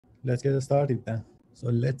let's get started then. So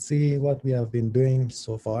let's see what we have been doing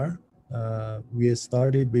so far. We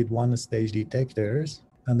started with one stage detectors,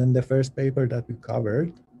 and then the first paper that we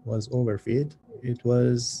covered was overfit. It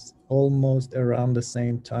was almost around the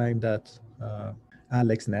same time that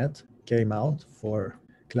AlexNet came out for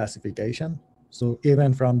classification. So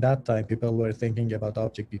even from that time, people were thinking about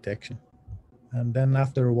object detection. And then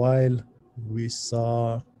after a while, we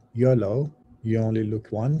saw YOLO, you only look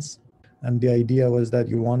once. And the idea was that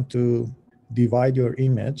you want to divide your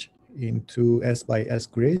image into S by S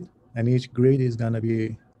grid, and each grid is going to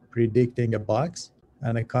be predicting a box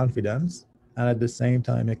and a confidence, and at the same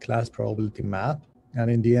time, a class probability map. And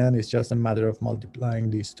in the end, it's just a matter of multiplying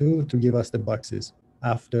these two to give us the boxes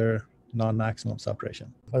after non-maximum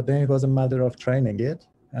suppression. But then it was a matter of training it,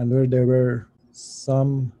 and where there were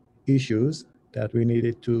some issues that we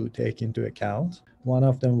needed to take into account. One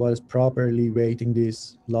of them was properly weighting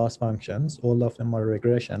these loss functions. All of them are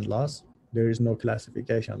regression loss. There is no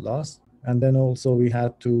classification loss. And then also we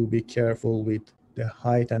had to be careful with the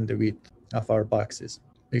height and the width of our boxes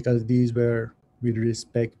because these were with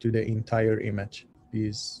respect to the entire image.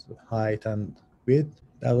 These height and width,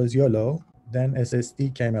 that was YOLO. Then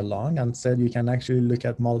SST came along and said you can actually look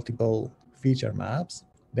at multiple feature maps.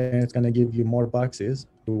 Then it's going to give you more boxes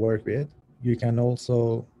to work with. You can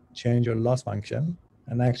also change your loss function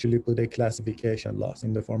and actually put a classification loss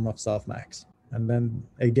in the form of softmax. And then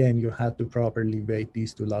again, you had to properly weight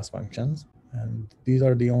these two loss functions. And these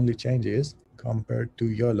are the only changes compared to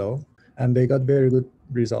YOLO. And they got very good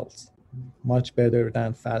results, much better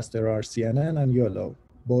than faster RCNN and YOLO,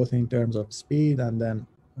 both in terms of speed and then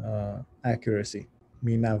accuracy,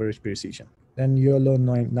 mean average precision. Then YOLO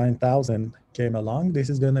 9000 came along. This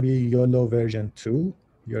is going to be YOLO version 2.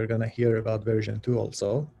 You're going to hear about version 2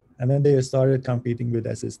 also. And then they started competing with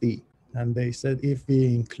SSD. And they said if we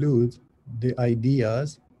include the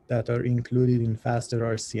ideas that are included in faster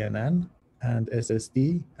RCNN and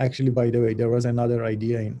SSD, actually, by the way, there was another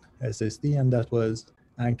idea in SSD, and that was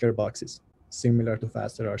anchor boxes, similar to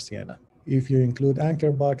faster RCNN. If you include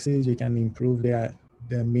anchor boxes, you can improve the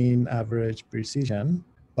mean average precision.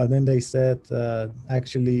 But then they said,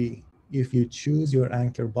 actually, if you choose your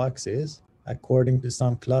anchor boxes according to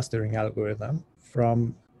some clustering algorithm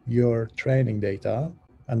from your training data,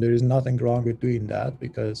 and there is nothing wrong with doing that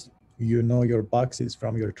because you know your boxes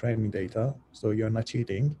from your training data, so you're not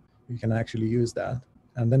cheating. You can actually use that.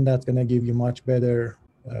 And then that's going to give you much better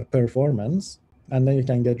performance. And then you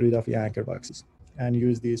can get rid of your anchor boxes and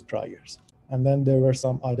use these priors. And then there were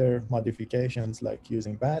some other modifications like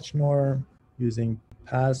using batch norm, using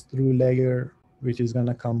pass-through layer, which is going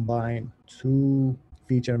to combine two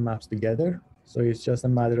feature maps together. So it's just a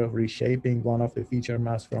matter of reshaping one of the feature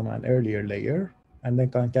maps from an earlier layer and then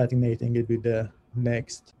concatenating it with the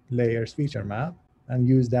next layer's feature map and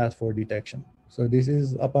use that for detection. So this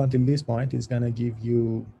is, up until this point, is going to give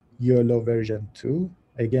you YOLO version 2.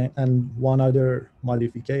 Again, and one other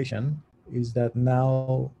modification is that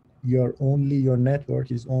now your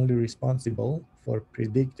network is only responsible for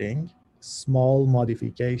predicting small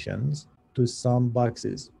modifications to some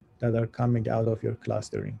boxes that are coming out of your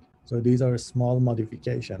clustering. So these are small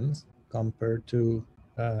modifications compared to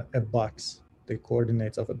a box, the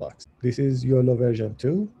coordinates of a box. This is YOLO version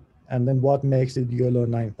 2. And then what makes it YOLO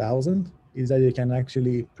 9000 is that you can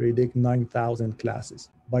actually predict 9,000 classes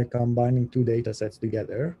by combining two data sets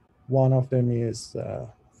together. One of them is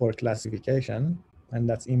for classification, and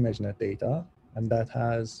that's ImageNet data, and that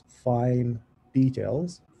has fine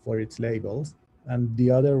details for its labels. And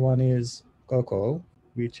the other one is Coco,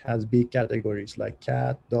 which has big categories like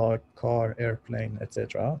cat, dog, car, airplane,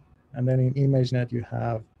 etc. And then in ImageNet, you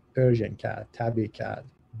have Persian cat, tabby cat,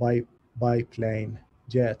 biplane,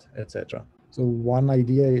 jet, etc. So one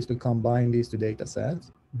idea is to combine these two data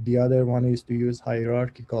sets. The other one is to use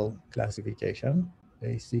hierarchical classification.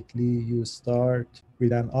 Basically, you start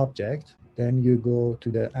with an object, then you go to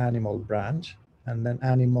the animal branch, and then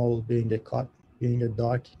animal being a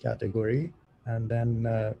dog category, and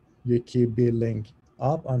then you keep building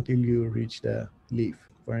up until you reach the leaf.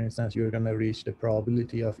 For instance, you're going to reach the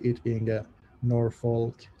probability of it being a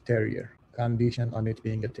Norfolk Terrier, condition on it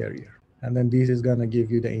being a terrier. And then this is going to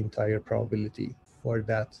give you the entire probability for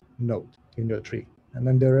that node in your tree. And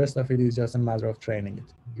then the rest of it is just a matter of training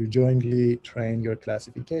it. You jointly train your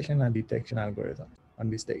classification and detection algorithm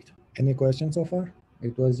on this data. Any questions so far?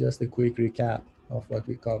 It was just a quick recap of what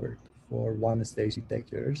we covered for one stage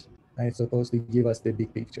detectors, and it's supposed to give us the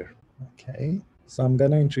big picture. Okay, so I'm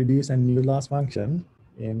going to introduce a new loss function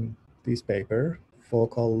in this paper,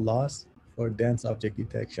 focal loss for dense object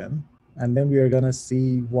detection. And then we are going to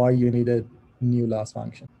see why you needed new loss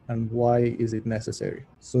function and why is it necessary.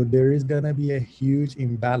 So there is going to be a huge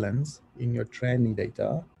imbalance in your training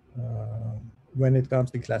data when it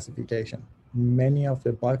comes to classification. Many of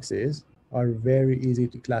the boxes are very easy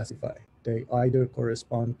to classify. They either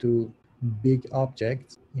correspond to big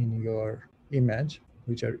objects in your image,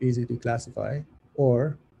 which are easy to classify,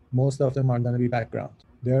 or most of them are going to be background.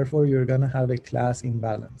 Therefore, you're going to have a class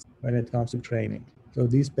imbalance when it comes to training. So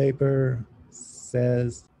this paper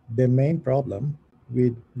says the main problem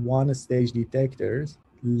with one-stage detectors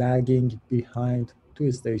lagging behind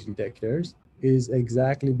two-stage detectors is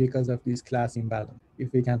exactly because of this class imbalance.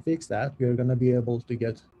 If we can fix that, we're going to be able to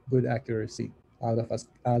get good accuracy out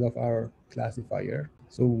of our classifier.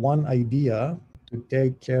 So one idea to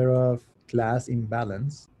take care of class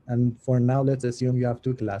imbalance, and for now let's assume you have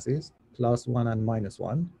two classes, +1 and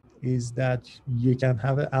 -1, is that you can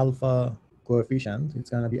have an alpha coefficient. It's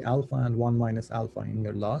going to be alpha and 1 minus alpha in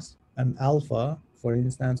your loss. And alpha, for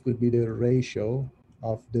instance, could be the ratio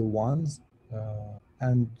of the ones,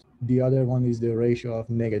 and the other one is the ratio of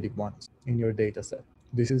negative ones in your data set.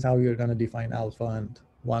 This is how you're going to define alpha and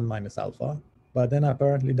 1 minus alpha. But then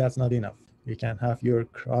apparently that's not enough. You can have your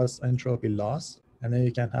cross entropy loss, and then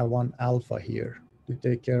you can have one alpha here to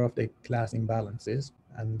take care of the class imbalances.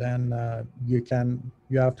 And then you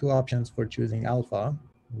have two options for choosing alpha.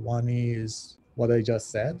 One is what I just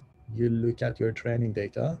said. You look at your training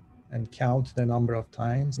data and count the number of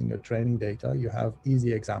times in your training data you have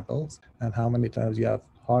easy examples and how many times you have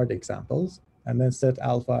hard examples, and then set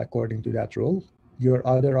alpha according to that rule. Your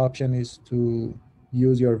other option is to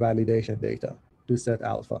use your validation data to set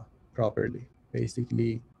alpha properly.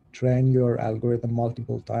 Basically, train your algorithm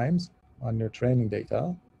multiple times on your training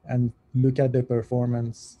data and look at the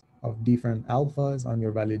performance of different alphas on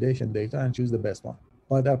your validation data and choose the best one.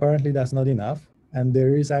 But apparently that's not enough. And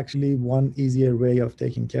there is actually one easier way of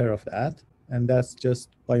taking care of that. And that's just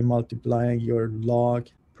by multiplying your log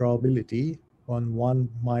probability on 1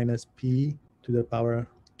 minus p to the power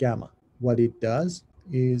gamma. What it does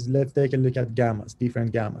is, let's take a look at gammas,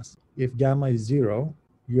 different gammas. If gamma is 0,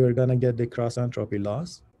 you're going to get the cross entropy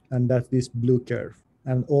loss, and that's this blue curve.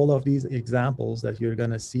 And all of these examples that you're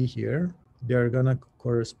going to see here, they're going to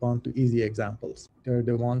correspond to easy examples. They're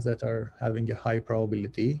the ones that are having a high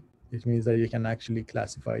probability. It means that you can actually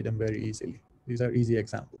classify them very easily. These are easy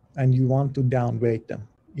examples. And you want to downweight them.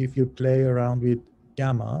 If you play around with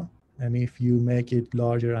gamma, and if you make it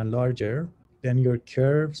larger and larger, then your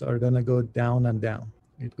curves are going to go down and down.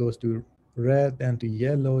 It goes to red, then to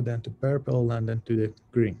yellow, then to purple, and then to the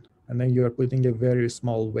green. And then you're putting a very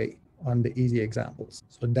small weight on the easy examples.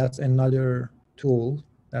 So that's another tool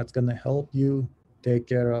that's going to help you take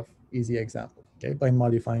care of easy examples, okay, by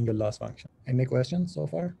modifying your loss function. Any questions so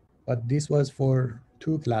far? But this was for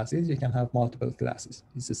two classes. You can have multiple classes.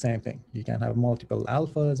 It's the same thing. You can have multiple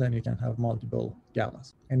alphas and you can have multiple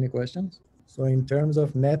gammas. Any questions? So in terms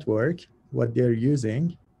of network, what they're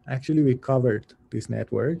using, actually we covered this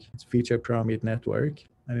network. It's feature pyramid network,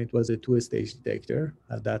 and it was a two-stage detector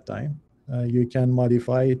at that time. You can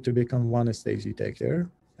modify it to become one-stage detector.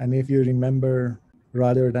 And if you remember,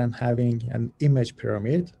 rather than having an image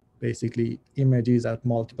pyramid, basically images at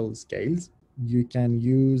multiple scales, you can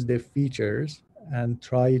use the features and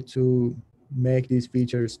try to make these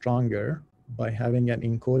features stronger by having an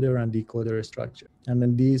encoder and decoder structure. And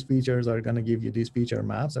then these features are going to give you, these feature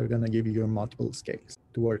maps are going to give you your multiple scales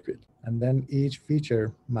to work with. And then each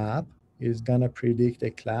feature map is going to predict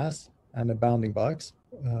a class and a bounding box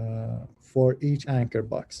for each anchor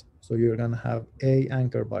box. So you're going to have A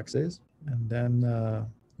anchor boxes, and then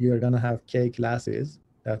you're going to have K classes.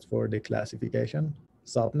 That's for the classification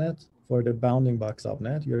subnet. For the bounding box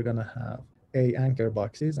subnet, you're going to have A anchor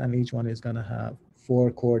boxes, and each one is going to have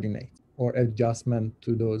 4 coordinates or adjustment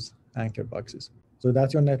to those anchor boxes. So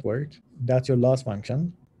that's your network. That's your loss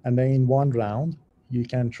function. And then in one round, you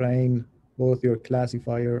can train both your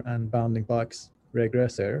classifier and bounding box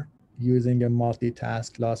regressor using a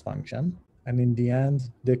multitask loss function. And in the end,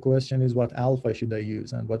 the question is, what alpha should I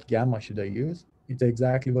use and what gamma should I use? It's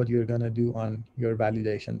exactly what you're going to do on your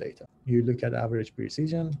validation data. You look at average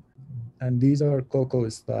precision, and these are COCO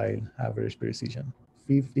style average precision.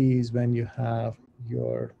 50 is when you have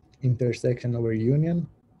your intersection over union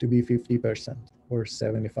to be 50% or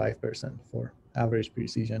 75% for average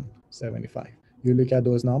precision 75. You look at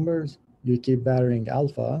those numbers, you keep varying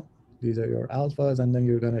alpha. These are your alphas, and then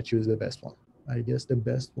you're going to choose the best one. I guess the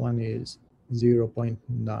best one is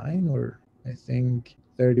 0.9, or I think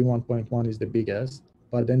 31.1 is the biggest,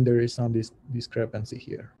 but then there is some discrepancy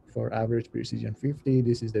here. For average precision 50,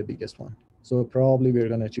 this is the biggest one. So probably we're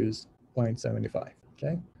going to choose 0.75,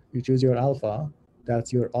 okay? You choose your alpha,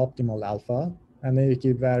 That's your optimal alpha. And then you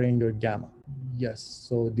keep varying your gamma. Yes,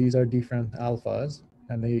 so these are different alphas.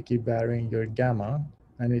 And then you keep varying your gamma.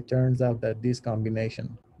 And it turns out that this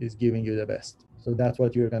combination is giving you the best. So that's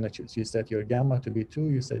what you're going to choose. You set your gamma to be 2,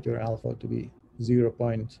 you set your alpha to be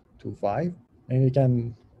 0.25. And you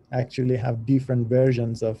can actually have different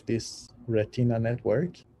versions of this retina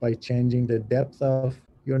network by changing the depth of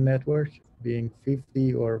your network, being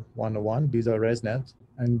 50 or 101. These are ResNet.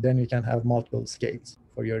 And then you can have multiple scales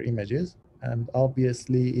for your images. And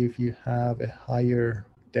obviously, if you have a higher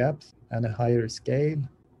depth and a higher scale,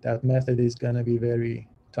 that method is going to be very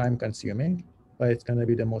time consuming, but it's going to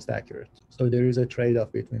be the most accurate. So there is a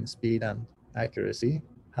trade-off between speed and accuracy.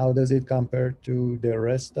 How does it compare to the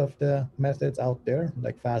rest of the methods out there,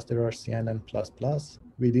 like faster RCN and++?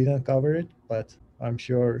 We didn't cover it, but I'm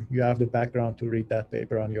sure you have the background to read that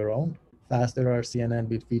paper on your own. Faster RCNN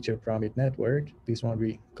with feature Prompt network, this one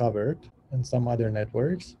we covered, and some other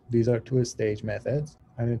networks. These are two-stage methods.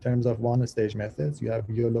 And in terms of one-stage methods, you have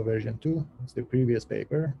YOLO version 2. It's the previous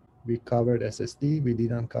paper. We covered SSD. We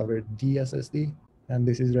didn't cover DSSD. And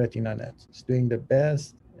this is RetinaNet. It's doing the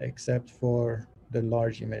best except for the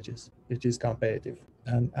large images, which is competitive.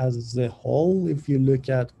 And as a whole, if you look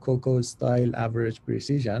at Coco's style average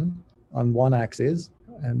precision on one axis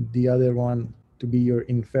and the other one to be your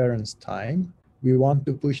inference time, we want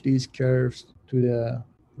to push these curves to the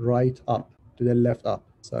right up, to the left up,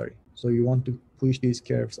 sorry. So you want to push these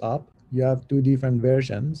curves up. You have two different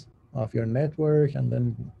versions of your network and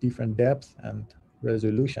then different depth and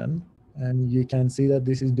resolution. And you can see that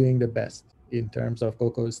this is doing the best in terms of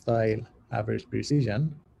Coco's style average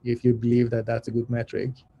precision, if you believe that that's a good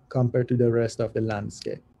metric compared to the rest of the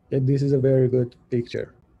landscape. Yet this is a very good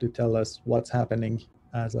picture to tell us what's happening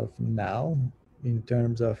as of now in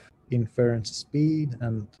terms of inference speed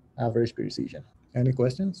and average precision. Any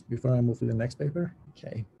questions before I move to the next paper?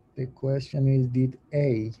 Okay. The question is, did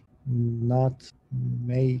A not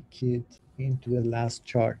make it into the last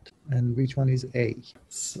chart? And which one is A?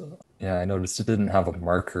 So, yeah, I noticed it didn't have a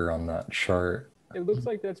marker on that chart. It looks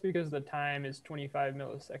like that's because the time is 25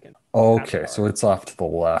 milliseconds. Okay, so it's off to the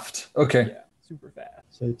left. Okay. Yeah, super fast.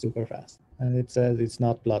 So it's super fast. And it says it's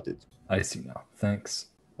not plotted. I see now. Thanks.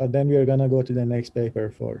 But then we are going to go to the next paper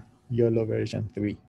for YOLO version 3.